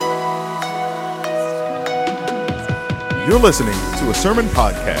You're listening to a sermon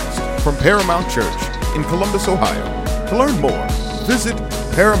podcast from Paramount Church in Columbus, Ohio. To learn more, visit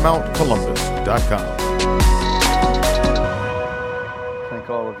ParamountColumbus.com.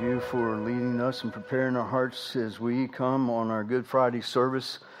 Thank all of you for leading us and preparing our hearts as we come on our Good Friday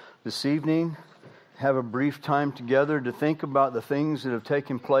service this evening. Have a brief time together to think about the things that have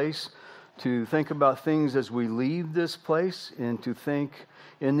taken place, to think about things as we leave this place, and to think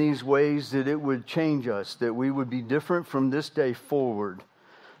in these ways that it would change us, that we would be different from this day forward.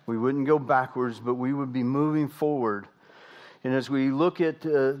 We wouldn't go backwards, but we would be moving forward. And as we look at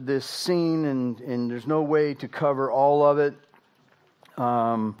this scene, and there's no way to cover all of it,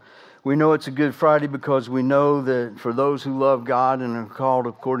 we know it's a Good Friday because we know that for those who love God and are called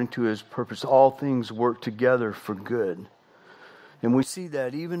according to His purpose, all things work together for good. And we see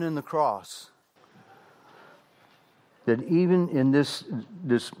that even in the cross. That even in this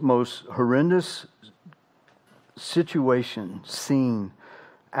most horrendous situation, scene,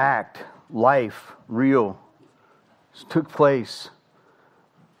 act, life, real, took place,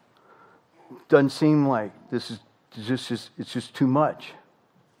 doesn't seem like this is it's just too much.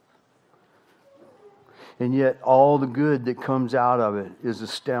 And yet all the good that comes out of it is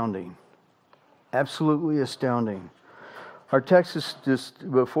astounding. Absolutely astounding. Our text is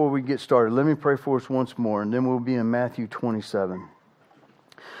just, before we get started, let me pray for us once more, and then we'll be in Matthew 27.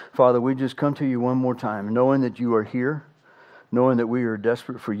 Father, we just come to you one more time, knowing that you are here, knowing that we are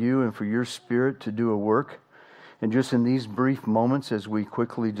desperate for you and for your Spirit to do a work. And just in these brief moments, as we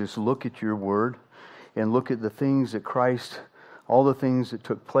quickly just look at your word and look at the things that Christ, all the things that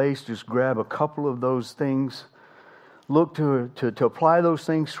took place, just grab a couple of those things, look to apply those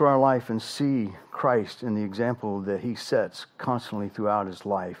things to our life and see Christ in the example that He sets constantly throughout His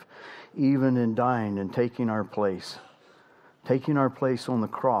life, even in dying and taking our place on the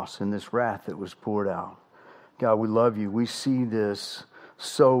cross in this wrath that was poured out. God, we love you. We see this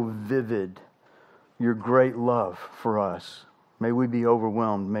so vivid, your great love for us. May we be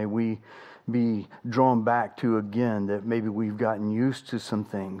overwhelmed. May we be drawn back to again that maybe we've gotten used to some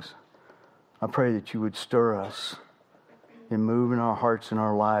things. I pray that you would stir us and move in our hearts and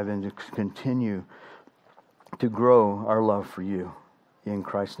our lives and to continue to grow our love for you. In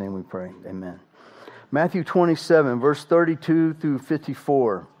Christ's name we pray. Amen. Matthew 27, verse 32 through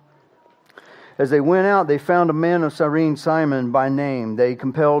 54. As they went out, they found a man of Cyrene, Simon by name. They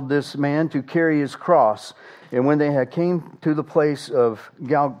compelled this man to carry his cross. And when they had came to the place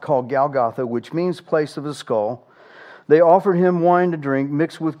called Golgotha, which means place of a skull, they offered him wine to drink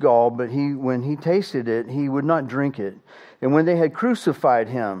mixed with gall, but when he tasted it, he would not drink it. And when they had crucified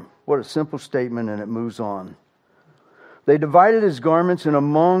him, what a simple statement, and it moves on. They divided his garments, and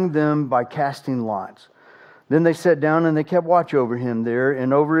among them by casting lots. Then they sat down and they kept watch over him there,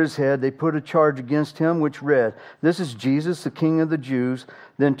 and over his head they put a charge against him which read, "This is Jesus, the King of the Jews."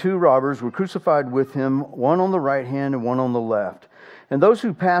 Then two robbers were crucified with him, one on the right hand and one on the left. And those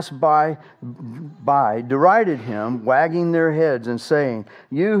who passed by derided him, wagging their heads and saying,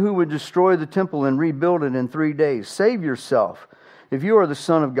 "You who would destroy the temple and rebuild it in 3 days, save yourself. If you are the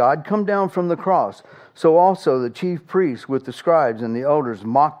Son of God, come down from the cross." So also the chief priests with the scribes and the elders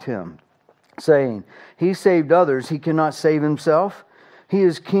mocked him, saying, "He saved others, he cannot save himself. He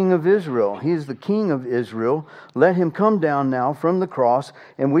is King of Israel. He is the King of Israel. Let him come down now from the cross,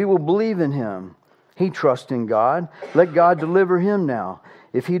 and we will believe in him. He trusts in God. Let God deliver him now,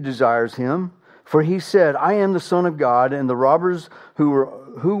 if he desires him. For he said, 'I am the Son of God,' and the robbers who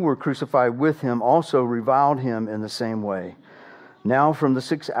were crucified with him also reviled him in the same way. Now from the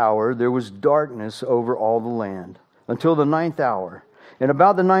 6th hour there was darkness over all the land, until the 9th hour. And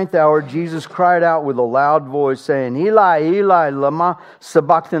about the 9th hour Jesus cried out with a loud voice, saying, 'Eli, Eli, lama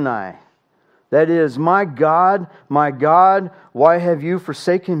sabachthani?' That is, my God, why have you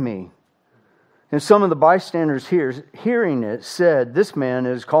forsaken me?" And some of the bystanders hearing it said, "This man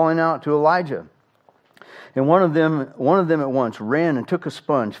is calling out to Elijah." And one of them at once ran and took a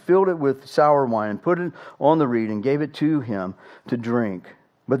sponge, filled it with sour wine, and put it on the reed, and gave it to him to drink.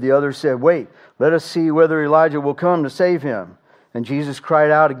 But the others said, "Wait, let us see whether Elijah will come to save him." And Jesus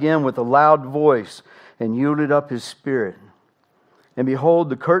cried out again with a loud voice, and yielded up his spirit. And behold,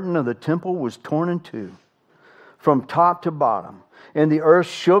 the curtain of the temple was torn in two, from top to bottom. And the earth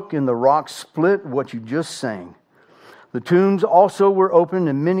shook, and the rocks split, what you just sang. The tombs also were opened,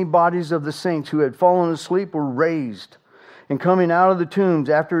 and many bodies of the saints who had fallen asleep were raised. And coming out of the tombs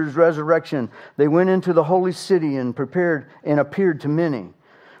after his resurrection, they went into the holy city and appeared to many.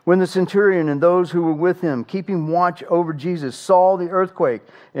 When the centurion and those who were with him, keeping watch over Jesus, saw the earthquake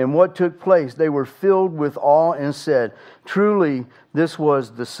and what took place, they were filled with awe and said, "Truly, this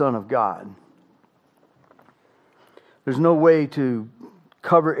was the Son of God." There's no way to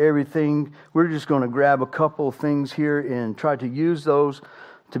cover everything. We're just going to grab a couple of things here and try to use those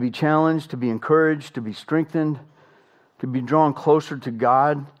to be challenged, to be encouraged, to be strengthened, to be drawn closer to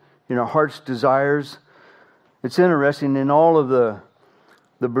God in our heart's desires. It's interesting in all of the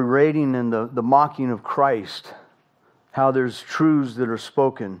berating and the mocking of Christ, how there's truths that are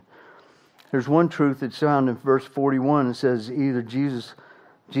spoken. There's one truth that's found in verse 41. It says, either Jesus,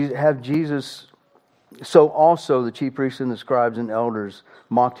 so also the chief priests and the scribes and elders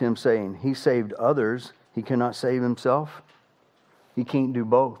mocked him, saying, he saved others, he cannot save himself. He can't do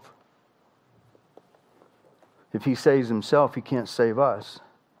both. If he saves himself, he can't save us.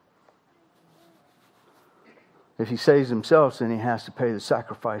 If he saves himself, then he has to pay the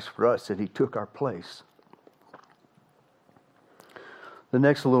sacrifice for us that he took our place. The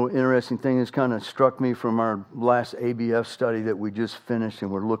next little interesting thing that's kind of struck me from our last ABF study that we just finished,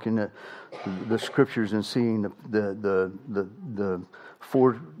 and we're looking at the scriptures and seeing the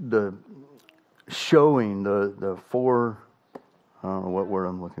four. I don't know what word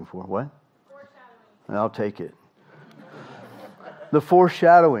I'm looking for. What? Foreshadowing. I'll take it. The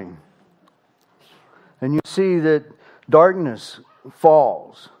foreshadowing. And you see that darkness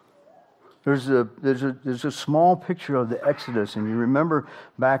falls. There's a small picture of the Exodus, and you remember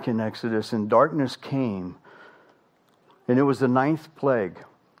back in Exodus, and darkness came, and it was the 9th plague.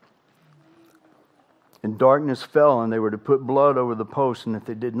 And darkness fell, and they were to put blood over the post, and if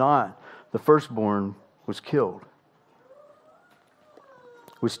they did not, the firstborn was killed,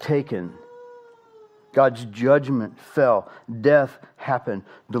 was taken. God's judgment fell. Death happened.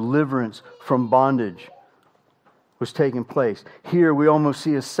 Deliverance from bondage was taking place. Here we almost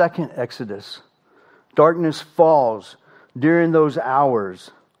see a second Exodus. Darkness falls during those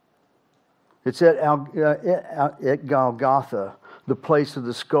hours. It's at Golgotha, the place of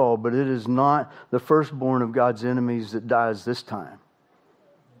the skull, but it is not the firstborn of God's enemies that dies this time.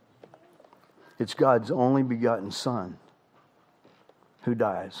 It's God's only begotten Son who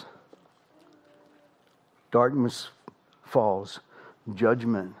dies. Darkness falls.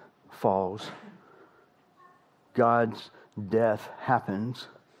 Judgment falls. God's death happens.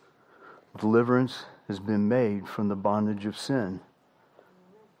 Deliverance has been made from the bondage of sin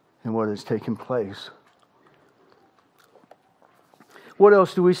and what has taken place. What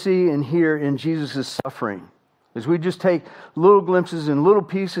else do we see and hear in Jesus' suffering? As we just take little glimpses and little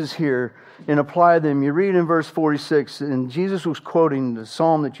pieces here and apply them. You read in verse 46, and Jesus was quoting the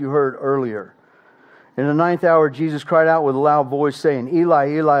psalm that you heard earlier. In the 9th hour, Jesus cried out with a loud voice, saying,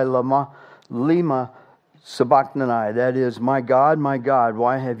 Eli, Eli, lema sabachthani. That is, my God,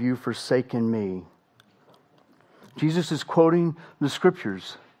 why have you forsaken me? Jesus is quoting the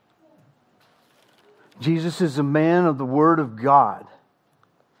Scriptures. Jesus is a man of the Word of God.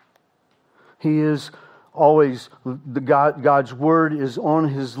 He is always, God's Word is on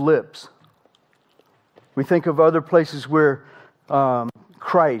His lips. We think of other places where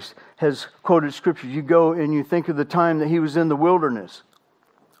Christ has quoted Scriptures. You go and you think of the time that He was in the wilderness.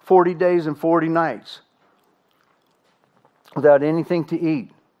 40 days and 40 nights. Without anything to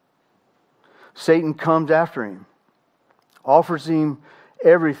eat. Satan comes after Him. Offers Him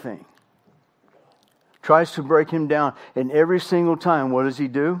everything. Tries to break Him down. And every single time, what does He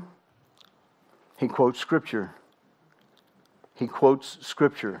do? He quotes Scripture. He quotes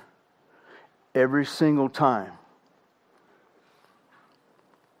Scripture. Every single time.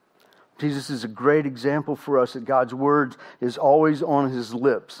 Jesus is a great example for us that God's Word is always on His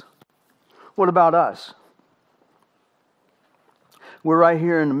lips. What about us? We're right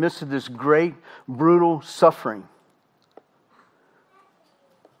here in the midst of this great, brutal suffering.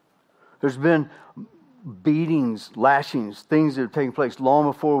 There's been beatings, lashings, things that have taken place long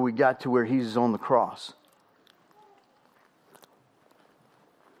before we got to where He's on the cross.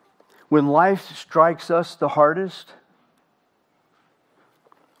 When life strikes us the hardest,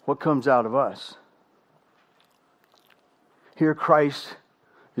 what comes out of us? Here Christ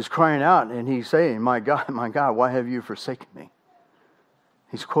is crying out and He's saying, my God, why have you forsaken me?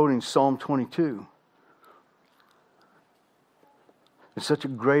 He's quoting Psalm 22. It's such a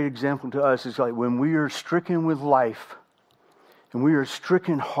great example to us. It's like when we are stricken with life and we are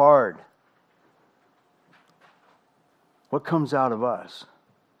stricken hard, what comes out of us?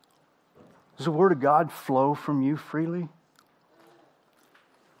 Does the Word of God flow from you freely?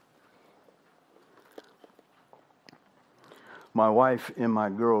 My wife and my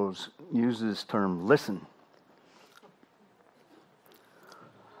girls use this term, listen.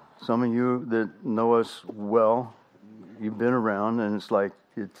 Some of you that know us well, you've been around, and it's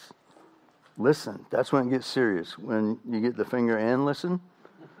listen. That's when it gets serious. When you get the finger and listen,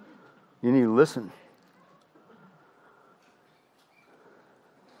 you need to listen.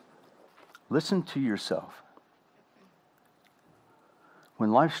 Listen to yourself.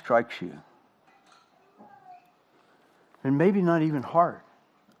 When life strikes you, and maybe not even hard,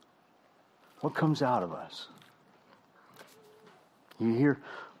 what comes out of us? You hear,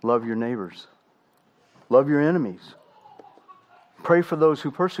 love your neighbors. Love your enemies. Pray for those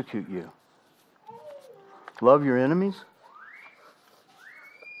who persecute you. Love your enemies?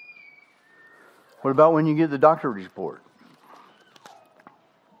 What about when you get the doctor's report?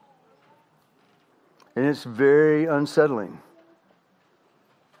 And it's very unsettling.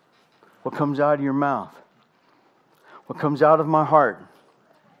 What comes out of your mouth? What comes out of my heart?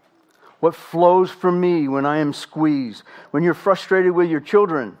 What flows from me when I am squeezed? When you're frustrated with your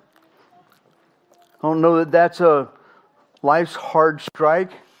children? I don't know that that's a life's hard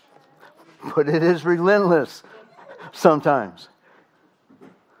strike, but it is relentless sometimes.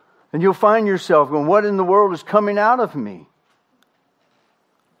 And you'll find yourself going, what in the world is coming out of me?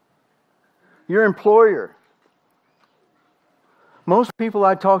 Your employer. Most people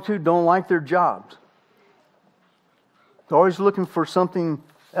I talk to don't like their jobs. They're always looking for something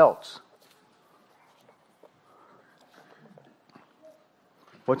else.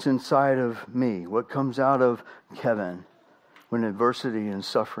 What's inside of me? What comes out of Kevin when adversity and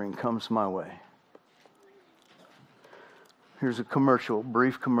suffering comes my way? Here's a commercial,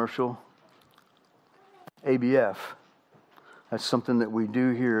 brief commercial. ABF. That's something that we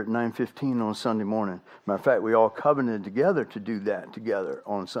do here at 9:15 on Sunday morning. Matter of fact, we all covenanted together to do that together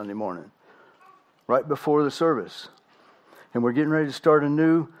on Sunday morning, right before the service. And we're getting ready to start a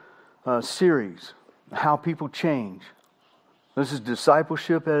new series, How People Change. This is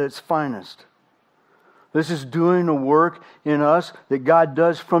discipleship at its finest. This is doing a work in us that God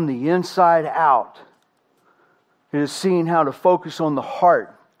does from the inside out. It is seeing how to focus on the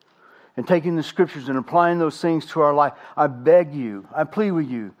heart and taking the Scriptures and applying those things to our life. I beg you, I plead with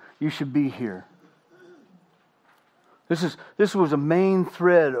you, you should be here. This was a main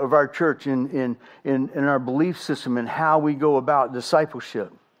thread of our church in our belief system and how we go about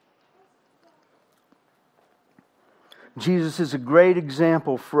discipleship. Jesus is a great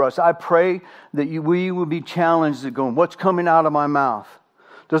example for us. I pray that we will be challenged at going, what's coming out of my mouth?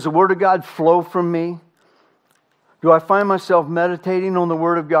 Does the Word of God flow from me? Do I find myself meditating on the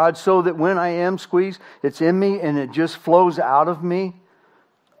Word of God so that when I am squeezed, it's in me and it just flows out of me?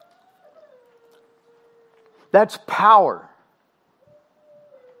 That's power.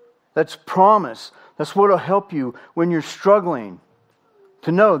 That's promise. That's what will help you when you're struggling.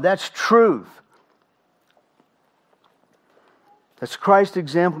 To know that's truth. That's Christ's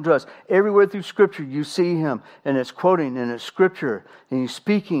example to us. Everywhere through Scripture you see Him, and it's quoting, and it's Scripture, and He's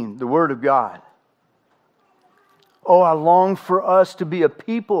speaking the Word of God. Oh, I long for us to be a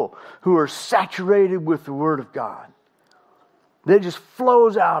people who are saturated with the Word of God. That just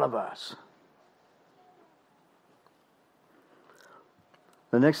flows out of us.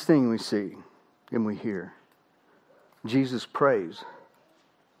 The next thing we see and we hear, Jesus prays.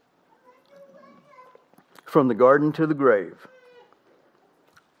 From the garden to the grave.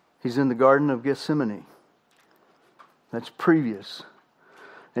 He's in the Garden of Gethsemane. That's previous.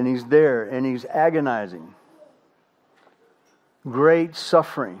 And He's there and He's agonizing. Great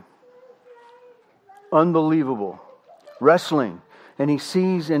suffering. Unbelievable. Wrestling. And He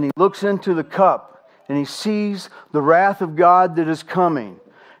sees and He looks into the cup and He sees the wrath of God that is coming.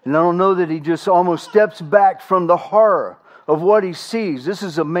 And I don't know that He just almost steps back from the horror of what He sees. This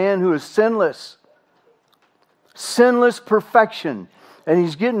is a man who is sinless. Sinless perfection. And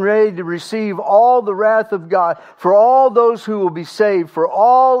He's getting ready to receive all the wrath of God for all those who will be saved for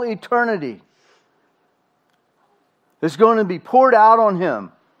all eternity. It's going to be poured out on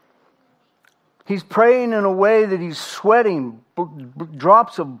Him. He's praying in a way that He's sweating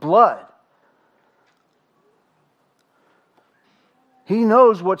drops of blood. He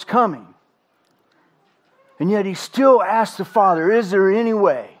knows what's coming. And yet He still asks the Father, is there any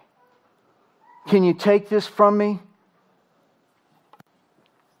way? Can you take this from me?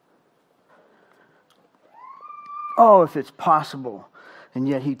 Oh, if it's possible. And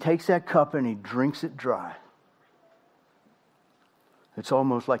yet He takes that cup and He drinks it dry. It's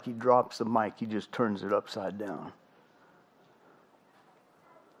almost like He drops the mic. He just turns it upside down.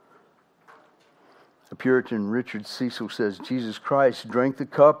 The Puritan Richard Cecil says, Jesus Christ drank the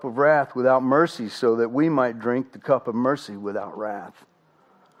cup of wrath without mercy so that we might drink the cup of mercy without wrath.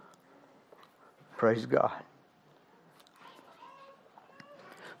 Praise God.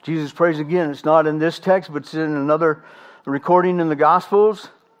 Jesus prays again. It's not in this text, but it's in another recording in the Gospels.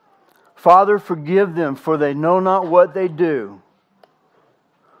 Father, forgive them, for they know not what they do.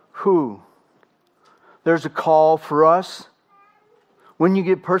 Who? There's a call for us. when you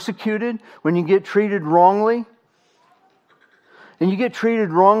get persecuted, when you get treated wrongly. And you get treated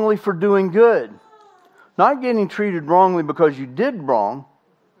wrongly for doing good. Not getting treated wrongly because you did wrong,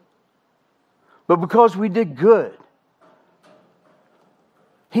 but because we did good.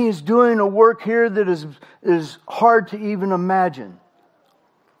 He is doing a work here that is hard to even imagine.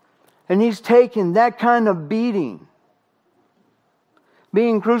 And He's taken that kind of beating,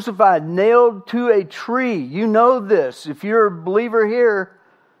 being crucified, nailed to a tree. You know this. If you're a believer here,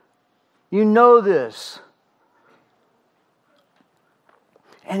 you know this.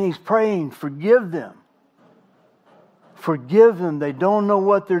 And He's praying, forgive them. Forgive them. They don't know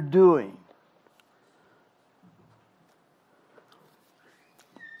what they're doing.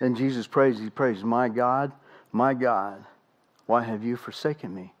 And Jesus prays, He prays, my God, why have you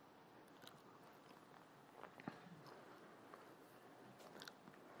forsaken me?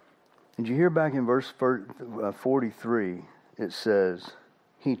 And you hear back in verse 43, it says,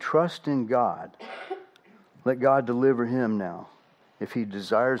 he trusts in God. Let God deliver him now, if he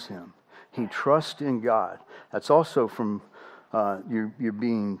desires him. He trusts in God. That's also from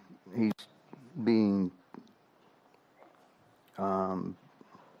he's being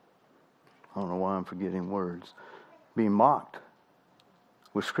I don't know why I'm forgetting words. Being mocked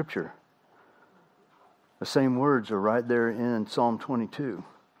with Scripture. The same words are right there in Psalm 22.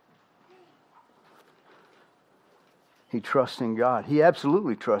 He trusts in God. He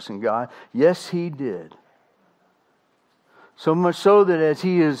absolutely trusts in God. Yes, he did. So much so that as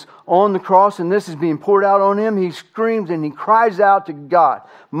he is on the cross and this is being poured out on him, he screams and he cries out to God.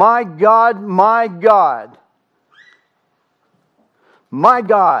 My God, my God. My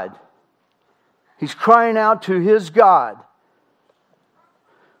God. He's crying out to his God.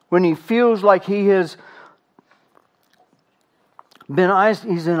 When he feels like he has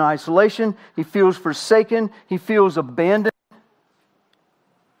he's in isolation, he feels forsaken, he feels abandoned.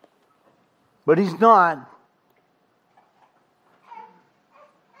 But he's not.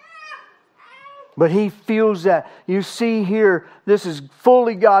 But he feels that. You see here, this is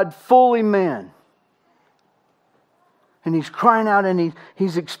fully God, fully man. And he's crying out and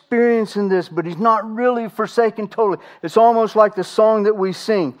he's experiencing this, but he's not really forsaken totally. It's almost like the song that we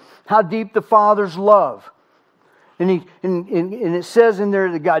sing, How Deep the Father's Love. And it says in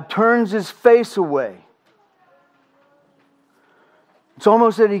there that God turns his face away. It's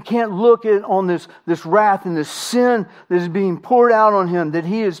almost that he can't look on this wrath and this sin that is being poured out on him, that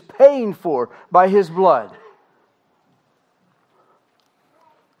he is paying for by his blood.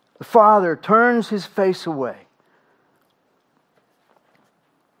 The Father turns his face away.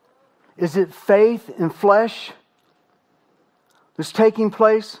 Is it faith in flesh that's taking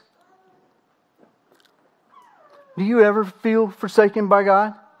place? Do you ever feel forsaken by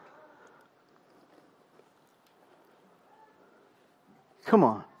God? Come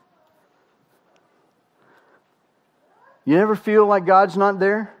on. You ever feel like God's not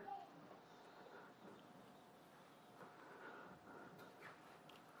there?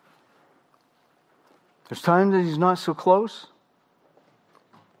 There's times that He's not so close.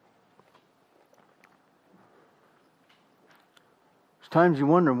 There's times you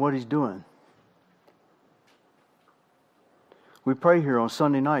wonder what He's doing. We pray here on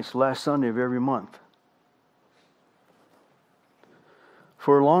Sunday nights, last Sunday of every month.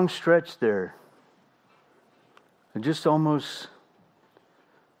 For a long stretch there, it just almost,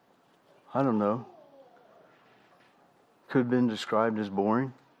 I don't know, could have been described as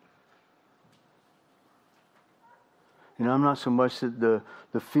boring. You know, I'm not so much that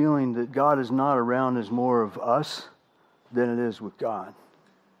the feeling that God is not around is more of us than it is with God.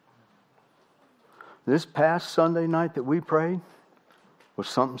 This past Sunday night that we prayed was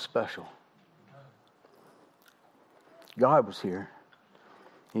something special. God was here.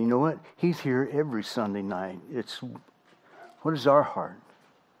 And you know what? He's here every Sunday night. What is our heart?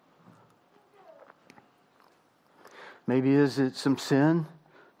 Maybe is it some sin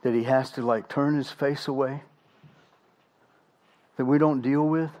that He has to turn His face away that we don't deal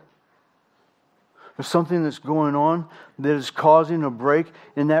with? There's something that's going on that is causing a break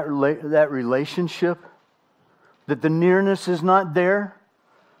in that relationship, that the nearness is not there.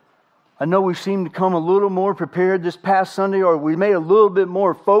 I know we seem to come a little more prepared this past Sunday, or we made a little bit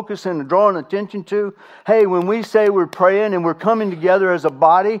more focus and drawing attention to, hey, when we say we're praying and we're coming together as a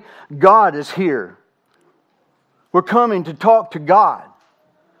body, God is here. We're coming to talk to God.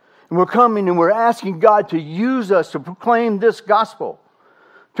 And we're coming and we're asking God to use us to proclaim this gospel,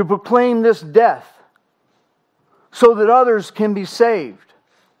 to proclaim this death, so that others can be saved.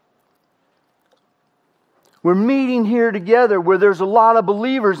 We're meeting here together where there's a lot of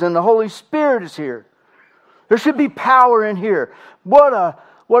believers and the Holy Spirit is here. There should be power in here. What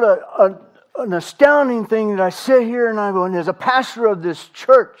an astounding thing that I sit here and I go, and as a pastor of this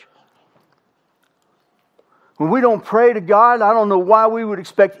church, when we don't pray to God, I don't know why we would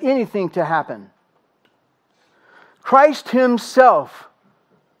expect anything to happen. Christ Himself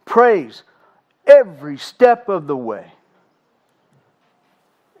prays every step of the way.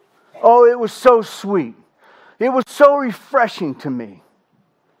 Oh, it was so sweet. It was so refreshing to me.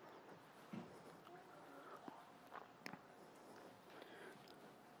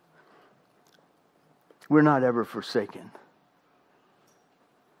 We're not ever forsaken.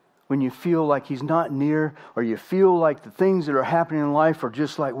 When you feel like He's not near, or you feel like the things that are happening in life are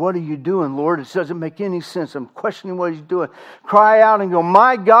just like, what are you doing, Lord? It doesn't make any sense. I'm questioning what He's doing. Cry out and go,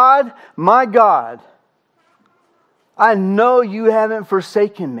 my God, I know You haven't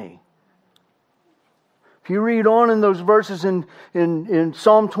forsaken me. If you read on in those verses in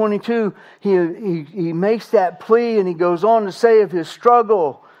Psalm 22, he makes that plea and he goes on to say of his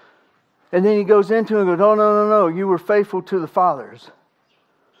struggle. And then he goes into it and goes, oh, no, you were faithful to the fathers.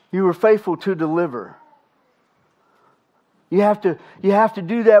 You were faithful to deliver. You have to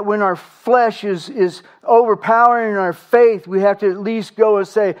do that when our flesh is overpowering our faith. We have to at least go and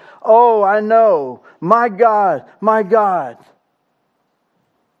say, oh, I know, my God,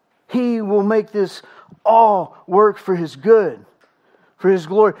 He will make this all work for His good, for His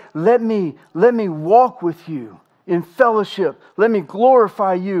glory. Let me walk with You in fellowship. Let me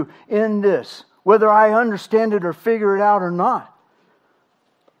glorify You in this, whether I understand it or figure it out or not.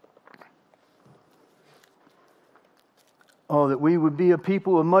 Oh, that we would be a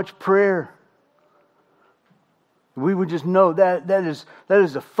people of much prayer. We would just know that is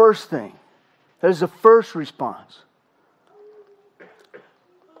the first thing. That is the first response.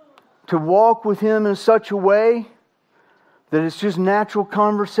 To walk with Him in such a way that it's just natural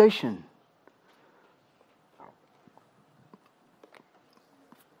conversation.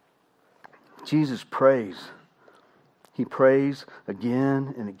 Jesus prays. He prays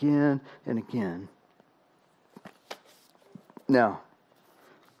again and again and again. Now,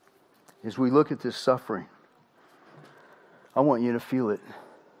 as we look at this suffering, I want you to feel it.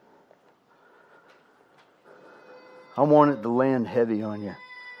 I want it to land heavy on you.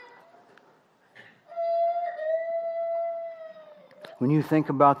 When you think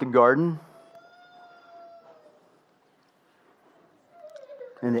about the garden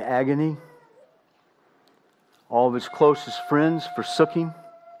and the agony, all of His closest friends forsook Him,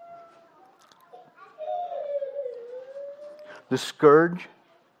 the scourge,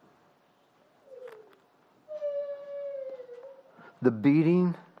 the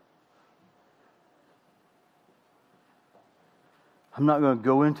beating. I'm not going to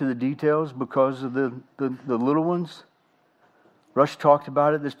go into the details because of the little ones. Rush talked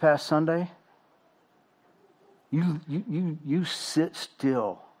about it this past Sunday. You sit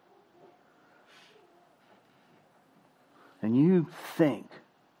still and you think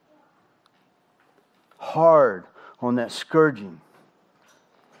hard on that scourging.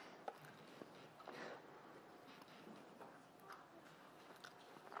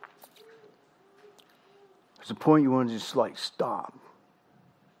 There's a point you want to just like stop.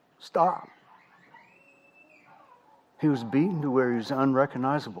 Stop. He was beaten to where he was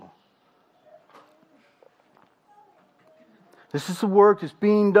unrecognizable. This is the work that's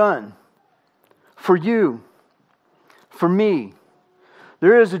being done for you, for me.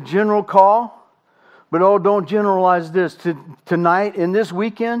 There is a general call. But don't generalize this. Tonight and this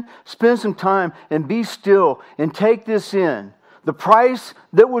weekend, spend some time and be still and take this in. The price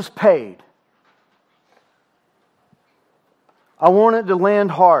that was paid. I want it to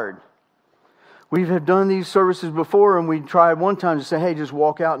land hard. We have done these services before and we tried one time to say, hey, just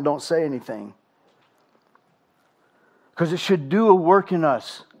walk out and don't say anything. Because it should do a work in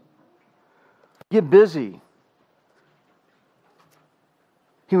us. Get busy.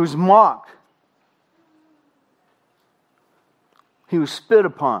 He was mocked. He was spit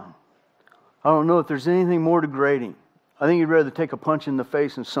upon. I don't know if there's anything more degrading. I think you'd rather take a punch in the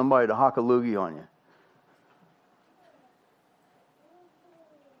face than somebody to hock a loogie on you.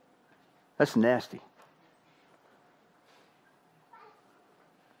 That's nasty.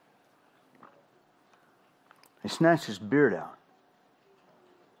 He snatched his beard out.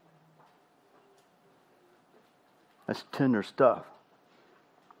 That's tender stuff.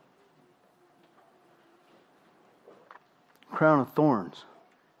 Crown of thorns.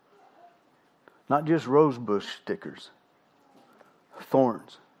 Not just rose bush stickers.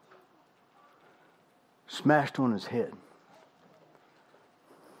 Thorns. Smashed on his head.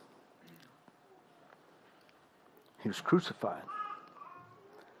 He was crucified.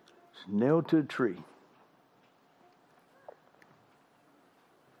 He was nailed to a tree.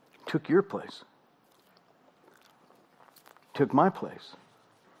 took your place. Took my place.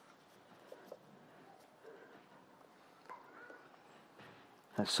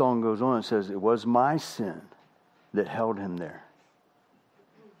 That song goes on and says, it was my sin that held him there.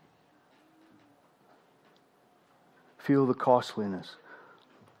 Feel the costliness.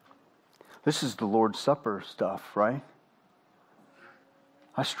 This is the Lord's Supper stuff, right?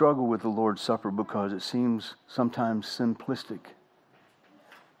 I struggle with the Lord's Supper because it seems sometimes simplistic.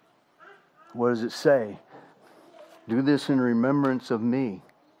 What does it say? Do this in remembrance of me.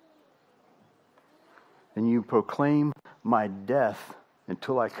 And you proclaim my death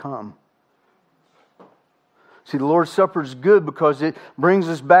until I come. See, the Lord's Supper is good because it brings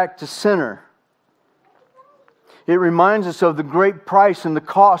us back to center. It reminds us of the great price and the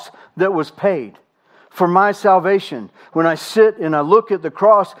cost that was paid for my salvation. When I sit and I look at the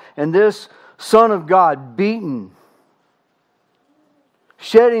cross and this Son of God beaten,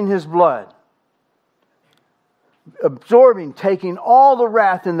 shedding His blood, absorbing, taking all the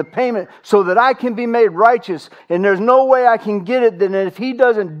wrath and the payment so that I can be made righteous. And there's no way I can get it than if He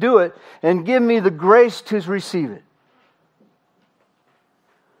doesn't do it and give me the grace to receive it.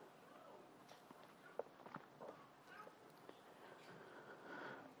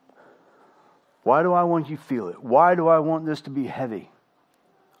 Why do I want you to feel it? Why do I want this to be heavy?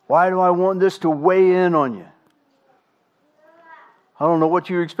 Why do I want this to weigh in on you? I don't know what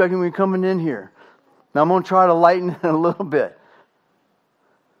you're expecting when you're coming in here. Now I'm going to try to lighten it a little bit.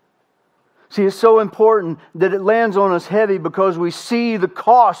 See, it's so important that it lands on us heavy because we see the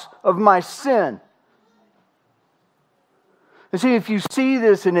cost of my sin. And see, if you see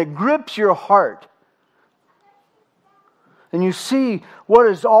this and it grips your heart, and you see what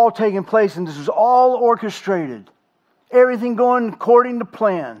is all taking place, and this is all orchestrated. Everything going according to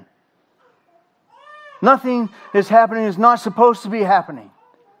plan. Nothing is happening is not supposed to be happening.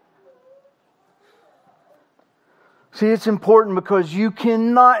 See, it's important because you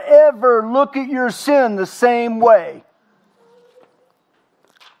cannot ever look at your sin the same way.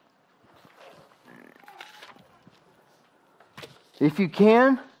 If you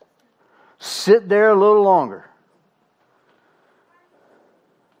can, sit there a little longer.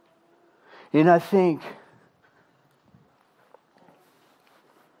 And I think,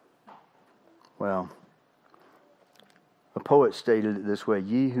 well, a poet stated it this way: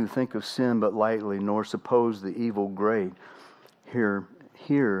 ye who think of sin but lightly, nor suppose the evil great,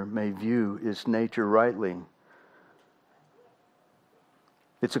 here may view its nature rightly.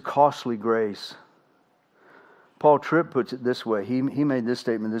 It's a costly grace. Paul Tripp puts it this way. He made this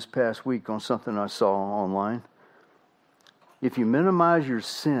statement this past week on something I saw online. If you minimize your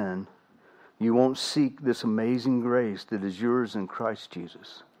sin, you won't seek this amazing grace that is yours in Christ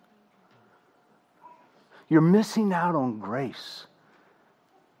Jesus. You're missing out on grace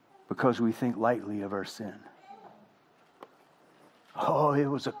because we think lightly of our sin. Oh, it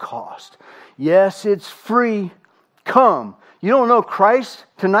was a cost. Yes, it's free. Come. You don't know Christ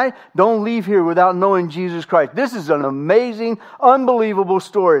tonight? Don't leave here without knowing Jesus Christ. This is an amazing, unbelievable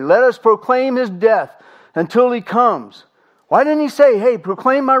story. Let us proclaim His death until He comes. Why didn't He say, hey,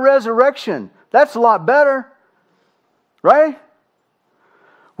 proclaim my resurrection? That's a lot better. Right?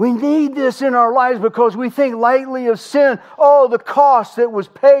 We need this in our lives because we think lightly of sin. Oh, the cost that was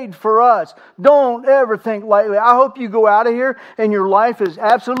paid for us. Don't ever think lightly. I hope you go out of here and your life is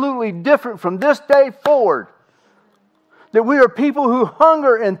absolutely different from this day forward. That we are people who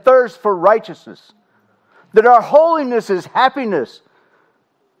hunger and thirst for righteousness. That our holiness is happiness.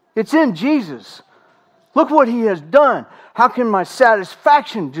 It's in Jesus. Look what He has done. How can my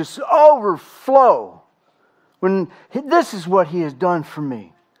satisfaction just overflow when this is what He has done for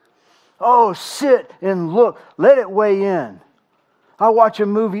me? Oh, sit and look. Let it weigh in. I watch a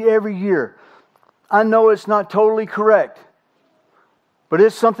movie every year. I know it's not totally correct, but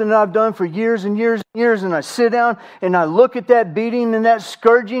it's something that I've done for years and years and years. And I sit down and I look at that beating and that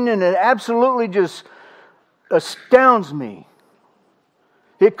scourging, and it absolutely just astounds me.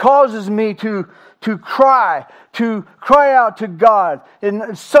 It causes me to cry out to God. And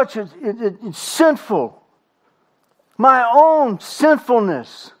it's sinful. My own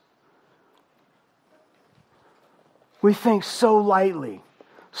sinfulness. We think so lightly.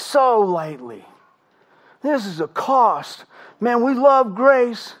 So lightly. This is a cost. Man, we love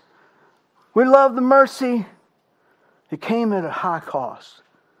grace. We love the mercy. It came at a high cost.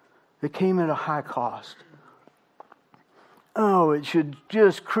 It came at a high cost. Oh, it should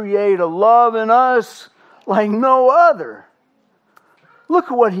just create a love in us like no other. Look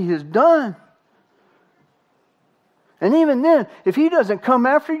at what He has done. And even then, if He doesn't come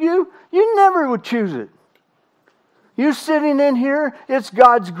after you, you never would choose it. You sitting in here, it's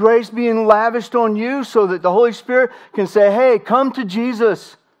God's grace being lavished on you so that the Holy Spirit can say, hey, come to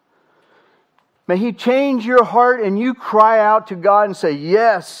Jesus. May He change your heart and you cry out to God and say,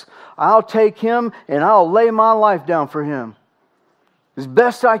 yes, I'll take Him and I'll lay my life down for Him as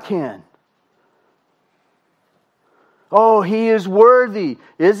best I can. Oh, He is worthy.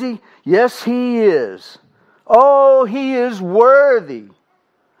 Is He? Yes, He is. Oh, He is worthy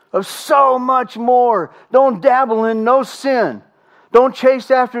of so much more. Don't dabble in no sin. Don't chase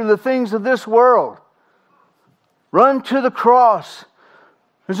after the things of this world. Run to the cross.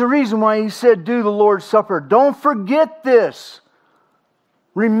 There's a reason why He said, do the Lord's Supper. Don't forget this.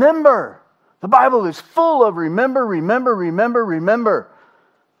 Remember. The Bible is full of remember, remember, remember, remember.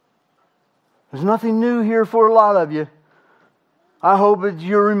 There's nothing new here for a lot of you. I hope that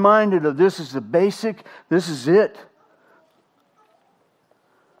you're reminded of this is the basic, this is it.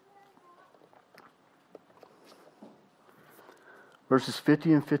 Verses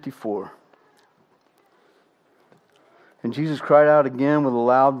 50 and 54. And Jesus cried out again with a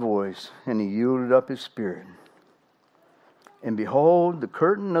loud voice, and He yielded up His spirit. And behold, the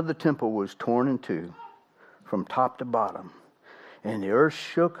curtain of the temple was torn in two, from top to bottom. And the earth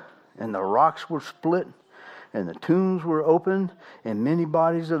shook, and the rocks were split, and the tombs were opened, and many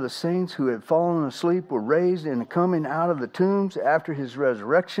bodies of the saints who had fallen asleep were raised, and coming out of the tombs after His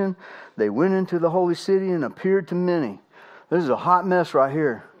resurrection, they went into the holy city and appeared to many. This is a hot mess right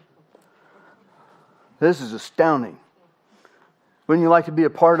here. This is astounding. Wouldn't you like to be a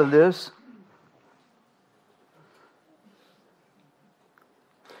part of this?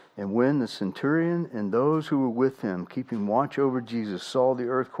 And when the centurion and those who were with him, keeping watch over Jesus, saw the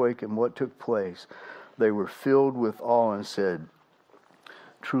earthquake and what took place, they were filled with awe and said,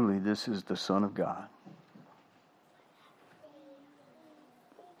 truly, this is the Son of God.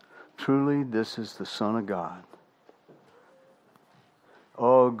 Truly, this is the Son of God.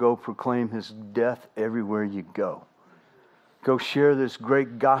 Oh, go proclaim His death everywhere you go. Go share this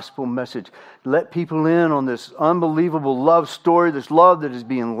great gospel message. Let people in on this unbelievable love story, this love that is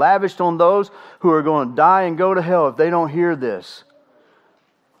being lavished on those who are going to die and go to hell if they don't hear this.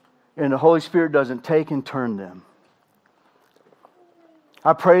 And the Holy Spirit doesn't take and turn them.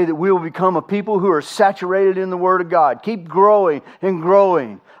 I pray that we will become a people who are saturated in the Word of God. Keep growing and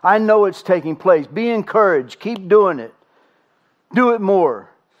growing. I know it's taking place. Be encouraged. Keep doing it. Do it more.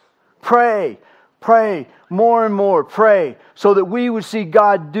 Pray. Pray more and more. Pray so that we would see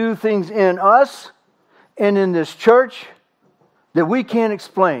God do things in us and in this church that we can't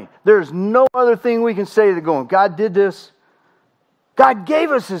explain. There's no other thing we can say to go, God did this. God gave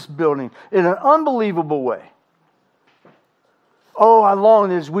us this building in an unbelievable way. Oh, I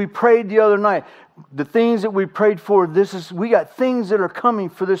long, as we prayed the other night, the things that we prayed for, we got things that are coming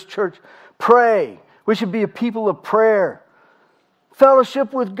for this church. Pray. We should be a people of prayer.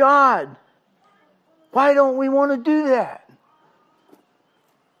 Fellowship with God. Why don't we want to do that?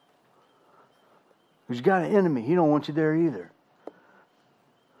 Because you got an enemy. He don't want you there either.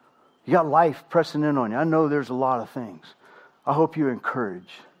 You got life pressing in on you. I know there's a lot of things. I hope you're encouraged.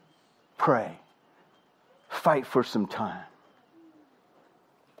 Pray. Fight for some time.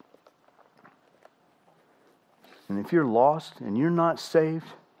 And if you're lost and you're not saved,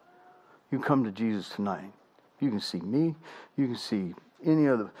 you come to Jesus tonight. You can see me. You can see any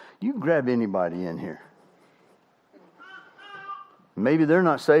other. You can grab anybody in here. Maybe they're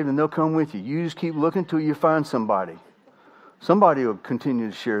not saved and they'll come with you. You just keep looking till you find somebody. Somebody will continue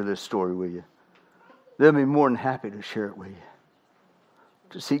to share this story with you. They'll be more than happy to share it with you.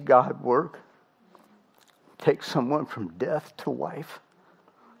 To see God work. Take someone from death to life.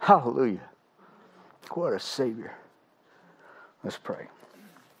 Hallelujah. What a Savior. Let's pray.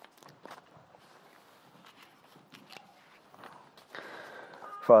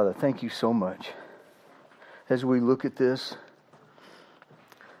 Father, thank you so much. As we look at this,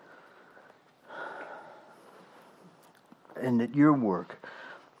 and that your work,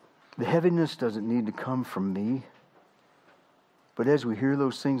 the heaviness doesn't need to come from me. But as we hear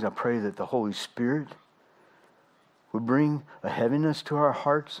those things, I pray that the Holy Spirit would bring a heaviness to our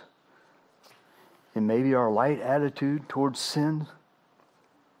hearts and maybe our light attitude towards sin.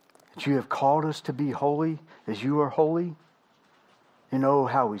 That you have called us to be holy as you are holy. And oh,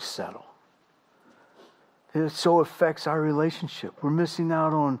 how we settle. It so affects our relationship. We're missing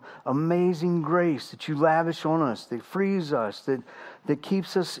out on amazing grace that you lavish on us, that frees us, that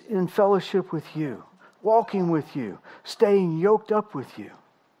keeps us in fellowship with you, walking with you, staying yoked up with you.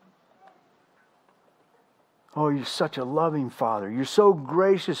 Oh, you're such a loving Father. You're so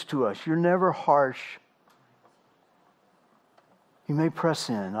gracious to us. You're never harsh. You may press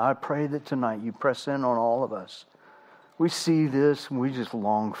in. I pray that tonight you press in on all of us. We see this and we just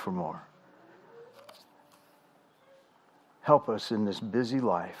long for more. Help us in this busy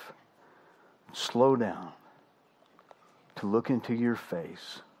life. Slow down to look into your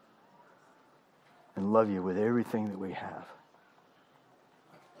face and love you with everything that we have.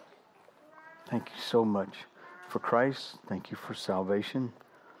 Thank you so much for Christ. Thank you for salvation.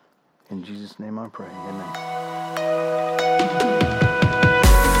 In Jesus' name I pray. Amen.